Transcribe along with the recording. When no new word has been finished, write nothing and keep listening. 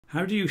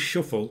How do you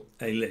shuffle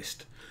a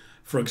list?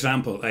 For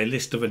example, a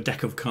list of a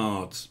deck of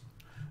cards.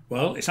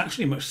 Well, it's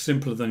actually much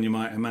simpler than you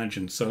might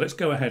imagine. So let's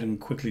go ahead and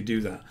quickly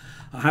do that.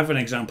 I have an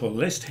example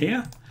list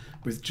here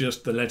with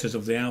just the letters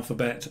of the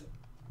alphabet.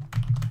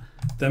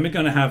 Then we're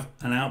going to have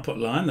an output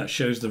line that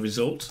shows the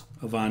result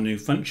of our new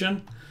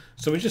function.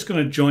 So we're just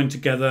going to join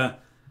together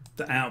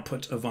the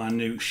output of our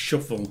new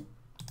shuffle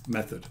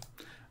method.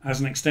 As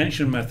an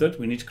extension method,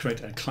 we need to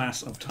create a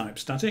class of type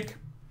static.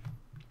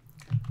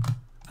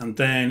 And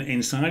then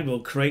inside we'll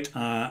create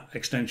our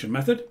extension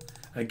method.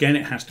 Again,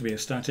 it has to be a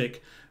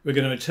static. We're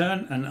going to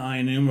return an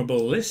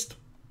IEnumerable list.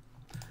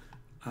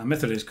 Our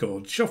method is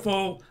called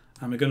shuffle,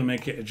 and we're going to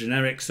make it a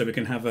generic so we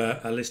can have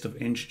a list of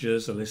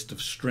integers, a list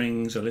of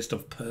strings, a list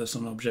of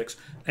person objects,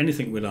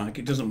 anything we like,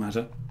 it doesn't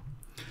matter.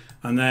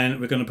 And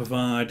then we're going to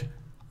provide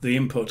the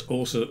input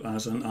also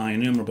as an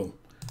IEnumerable.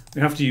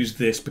 We have to use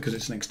this because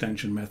it's an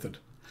extension method.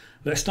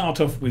 Let's start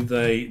off with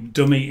a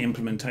dummy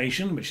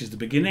implementation, which is the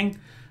beginning.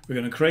 We're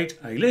going to create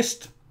a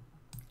list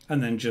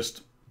and then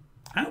just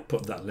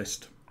output that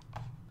list.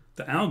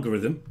 The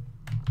algorithm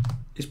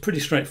is pretty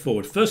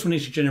straightforward. First, we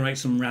need to generate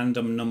some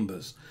random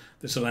numbers.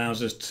 This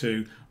allows us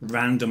to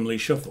randomly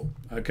shuffle.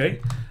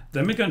 Okay.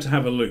 Then we're going to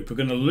have a loop. We're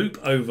going to loop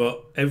over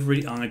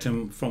every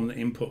item from the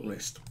input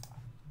list.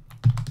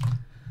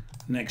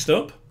 Next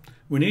up,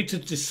 we need to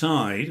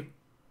decide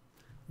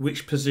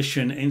which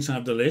position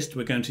inside the list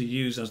we're going to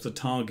use as the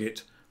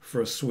target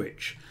for a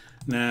switch.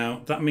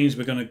 Now that means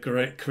we're going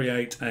to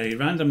create a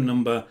random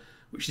number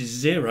which is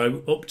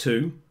 0 up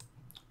to,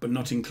 but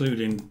not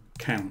including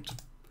count.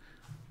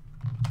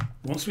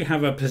 Once we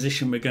have a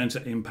position we're going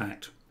to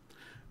impact,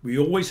 we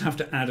always have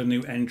to add a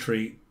new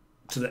entry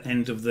to the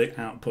end of the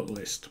output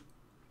list.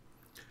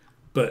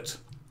 But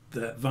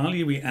the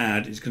value we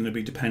add is going to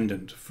be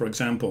dependent. For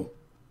example,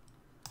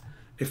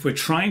 if we're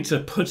trying to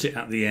put it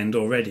at the end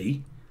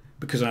already,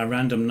 because our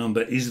random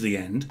number is the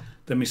end,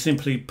 then we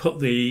simply put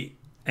the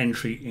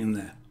entry in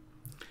there.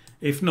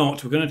 If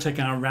not, we're going to take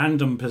our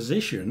random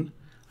position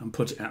and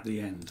put it at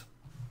the end.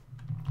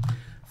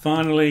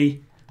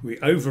 Finally, we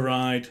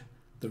override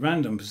the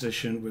random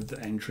position with the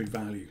entry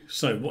value.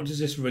 So what does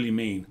this really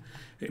mean?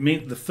 It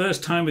means the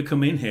first time we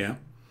come in here,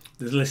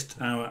 the list,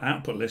 our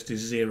output list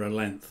is 0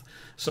 length.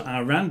 So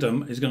our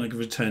random is going to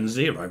return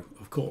 0,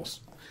 of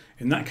course.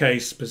 In that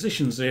case,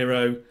 position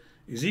 0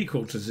 is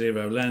equal to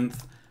 0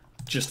 length.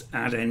 Just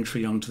add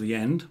entry onto the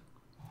end.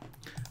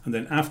 And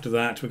then after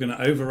that, we're going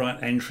to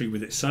overwrite entry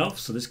with itself.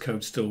 So this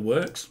code still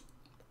works.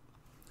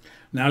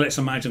 Now let's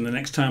imagine the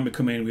next time we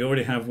come in, we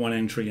already have one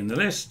entry in the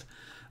list.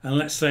 And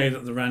let's say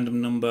that the random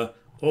number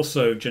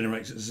also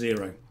generates at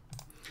 0.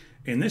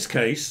 In this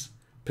case,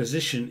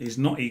 position is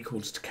not equal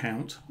to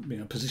count.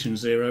 Position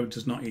 0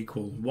 does not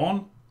equal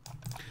 1.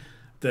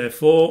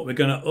 Therefore, we're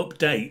going to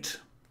update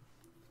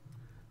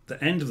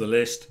the end of the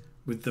list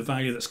with the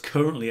value that's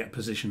currently at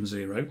position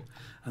 0.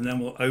 And then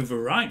we'll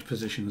overwrite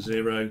position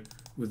 0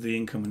 with the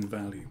incoming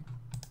value.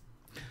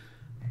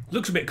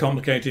 Looks a bit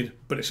complicated,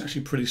 but it's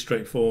actually pretty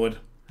straightforward.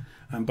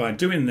 And by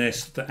doing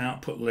this, the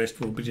output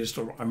list will be just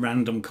a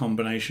random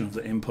combination of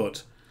the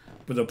input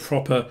with a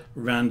proper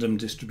random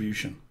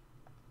distribution.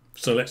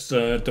 So let's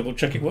double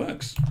check it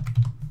works.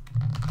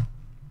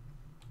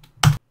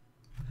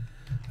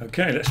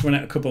 Okay, let's run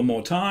it a couple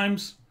more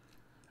times.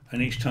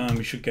 And each time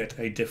we should get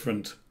a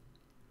different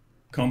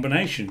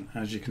combination,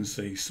 as you can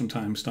see,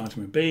 sometimes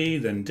starting with B,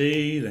 then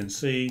D, then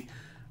C,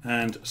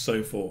 and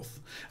so forth.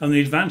 And the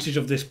advantage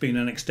of this being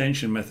an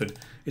extension method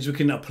is we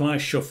can apply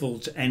shuffle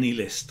to any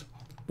list,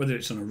 whether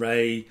it's an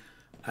array,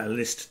 a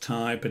list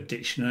type, a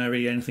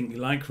dictionary, anything you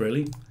like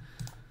really.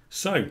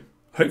 So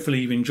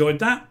hopefully you've enjoyed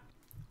that.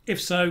 If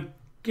so,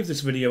 give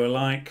this video a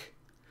like,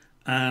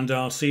 and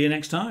I'll see you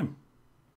next time.